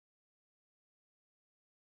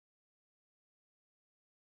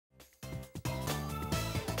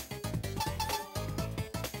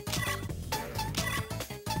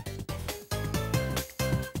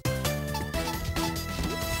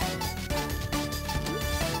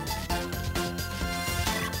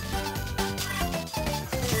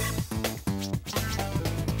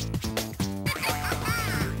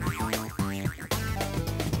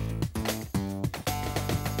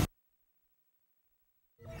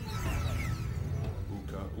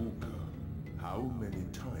Uka, how many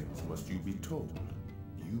times must you be told?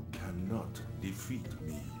 You cannot defeat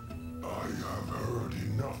me. I have heard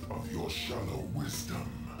enough of your shallow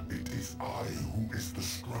wisdom. It is I who is the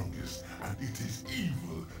strongest, and it is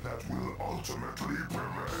evil that will ultimately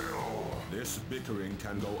prevail. This bickering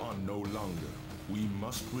can go on no longer. We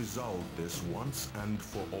must resolve this once and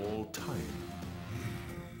for all time.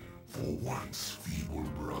 For once, feeble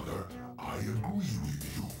brother, I agree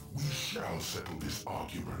with you. We shall settle this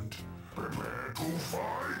argument. Prepare to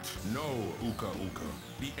fight! No, Uka Uka.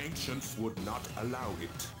 The ancients would not allow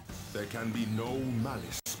it. There can be no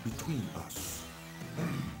malice between us.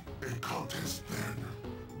 A contest then.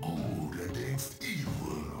 Good against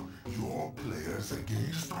evil. Your players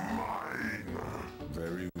against mine.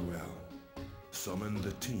 Very well. Summon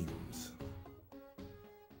the teams.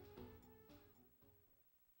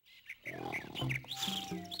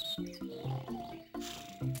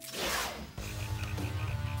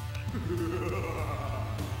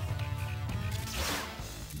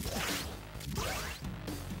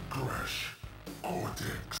 Crash,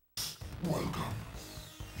 Cortex, welcome.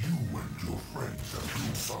 You and your friends have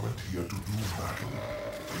been summoned here to do battle.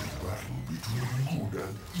 A battle between good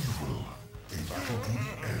and evil. A battle to the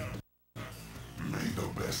end. May the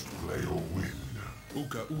best player win.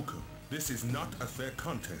 Uka Uka, this is not a fair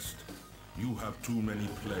contest. You have too many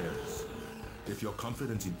players. If your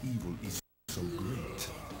confidence in evil is so great,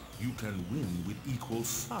 you can win with equal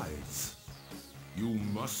sides. You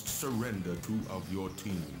must surrender two of your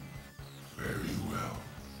team. Very well.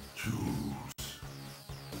 Choose.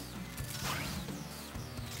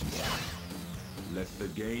 Let the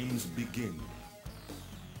games begin.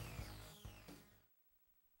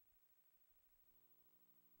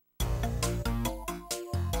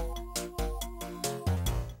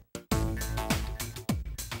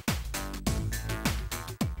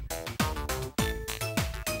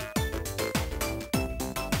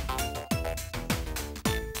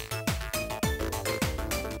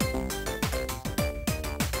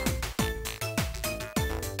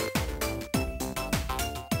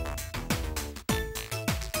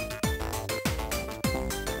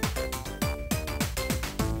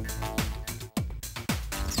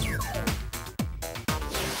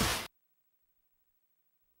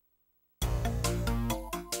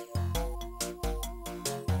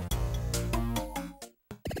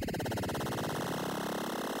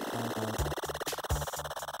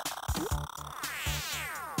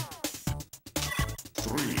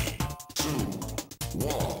 Three, two,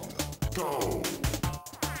 one, go!